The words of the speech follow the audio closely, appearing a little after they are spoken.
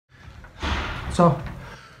So,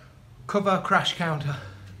 cover, crash, counter.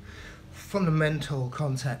 Fundamental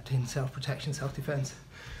concept in self-protection, self-defense.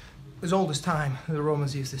 As old as time, the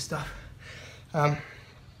Romans used this stuff.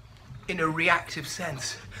 In a reactive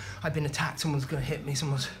sense, I've been attacked, someone's going to hit me,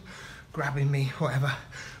 someone's grabbing me, whatever.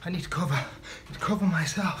 I need to cover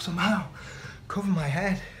myself somehow. Cover my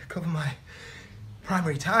head, cover my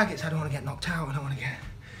primary targets. I don't want to get knocked out, I don't want to get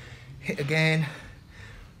hit again.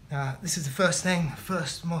 This is the first thing,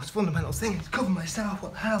 first most fundamental thing, to cover myself.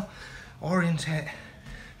 What the hell? Orientate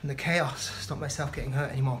in the chaos, stop myself getting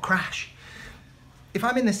hurt anymore. Crash. If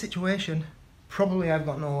I'm in this situation, probably I've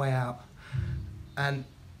got no way out. And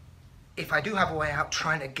if I do have a way out,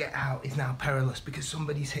 trying to get out is now perilous because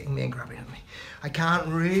somebody's hitting me and grabbing at me. I can't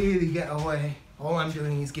really get away. All I'm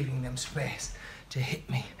doing is giving them space to hit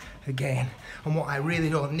me again. And what I really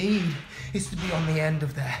don't need is to be on the end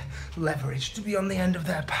of their leverage, to be on the end of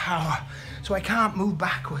their power. So I can't move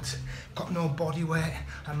backwards. Got no body weight.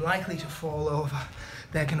 I'm likely to fall over.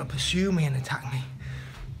 They're going to pursue me and attack me.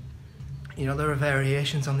 You know, there are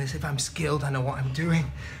variations on this. If I'm skilled, I know what I'm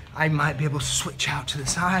doing, I might be able to switch out to the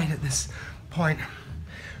side at this point.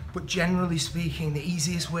 But generally speaking, the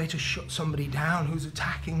easiest way to shut somebody down who's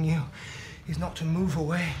attacking you is not to move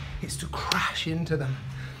away, it's to crash into them.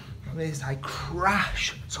 I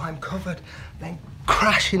crash, so I'm covered, then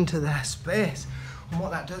crash into their space. And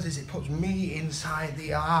what that does is it puts me inside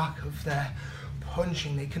the arc of their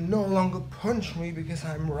punching. They can no longer punch me because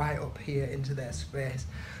I'm right up here into their space.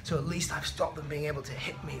 So at least I've stopped them being able to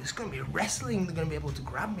hit me. It's going to be wrestling, they're going to be able to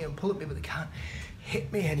grab me and pull at me, but they can't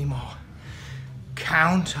hit me anymore.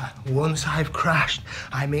 Counter, once I've crashed,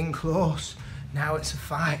 I'm in close. Now it's a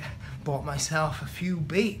fight. Bought myself a few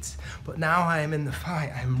beats, but now I am in the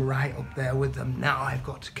fight. I'm right up there with them. Now I've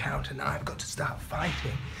got to counter, now I've got to start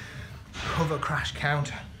fighting. Cover, crash,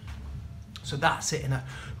 counter. So that's it in a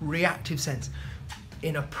reactive sense.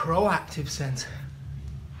 In a proactive sense,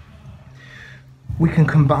 we can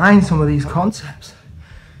combine some of these concepts.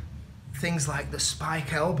 Things like the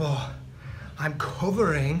spike elbow. I'm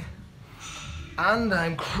covering and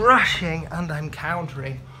I'm crashing and I'm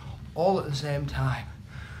countering all at the same time.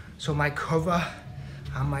 So my cover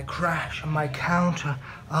and my crash and my counter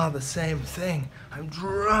are the same thing. I'm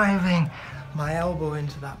driving my elbow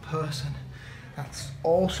into that person. That's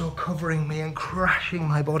also covering me and crashing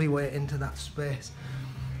my body weight into that space.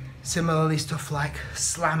 Similarly, stuff like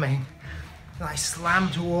slamming. I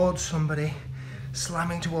slam towards somebody,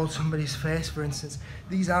 slamming towards somebody's face, for instance.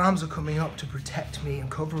 These arms are coming up to protect me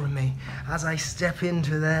and covering me. As I step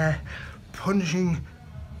into their punching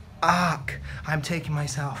arc, I'm taking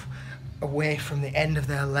myself away from the end of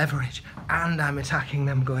their leverage and I'm attacking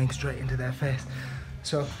them, going straight into their face.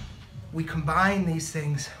 So we combine these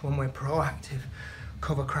things when we're proactive.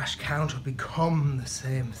 Cover, crash, counter become the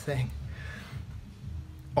same thing.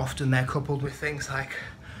 Often they're coupled with things like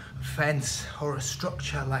a fence or a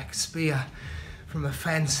structure like spear. From a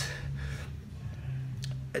fence,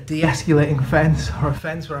 a de-escalating fence, or a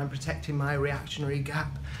fence where I'm protecting my reactionary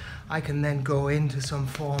gap, I can then go into some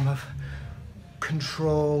form of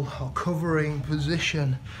control or covering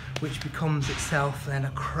position, which becomes itself then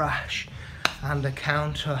a crash and a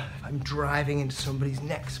counter. If I'm driving into somebody's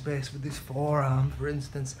neck space with this forearm, for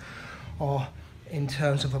instance, or in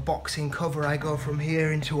terms of a boxing cover, I go from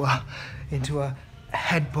here into a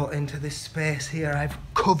headbutt into this space here. I've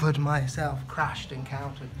covered myself, crashed and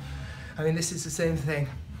countered. I mean, this is the same thing.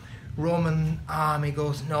 Roman army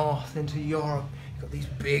goes north into Europe. You've got these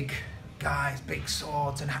big guys, big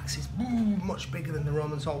swords and axes, much bigger than the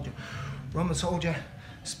Roman soldier. Roman soldier,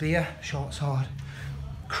 spear, short sword.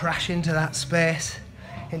 Crash into that space,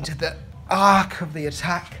 into the arc of the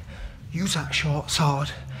attack. Use that short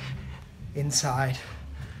sword inside.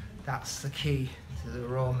 That's the key to the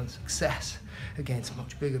Roman success against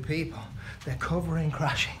much bigger people. They're covering,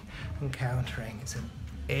 crashing and countering. It's an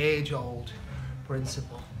age-old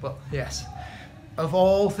principle. But yes, of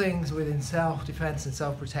all things within self-defense and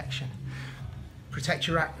self-protection, protect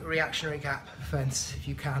your reactionary gap, fence if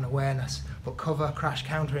you can, awareness, but cover, crash,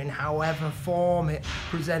 counter in however form it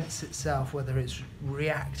presents itself, whether it's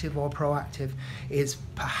reactive or proactive, is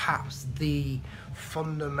perhaps the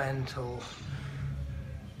fundamental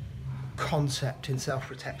concept in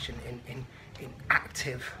self-protection, in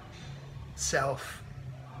active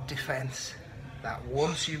self-defense, that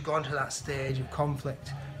once you've gone to that stage of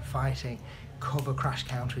conflict, fighting, cover, crash,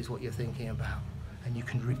 counter is what you're thinking about. And you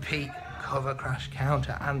can repeat, cover, crash,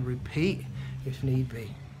 counter, and repeat if need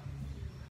be.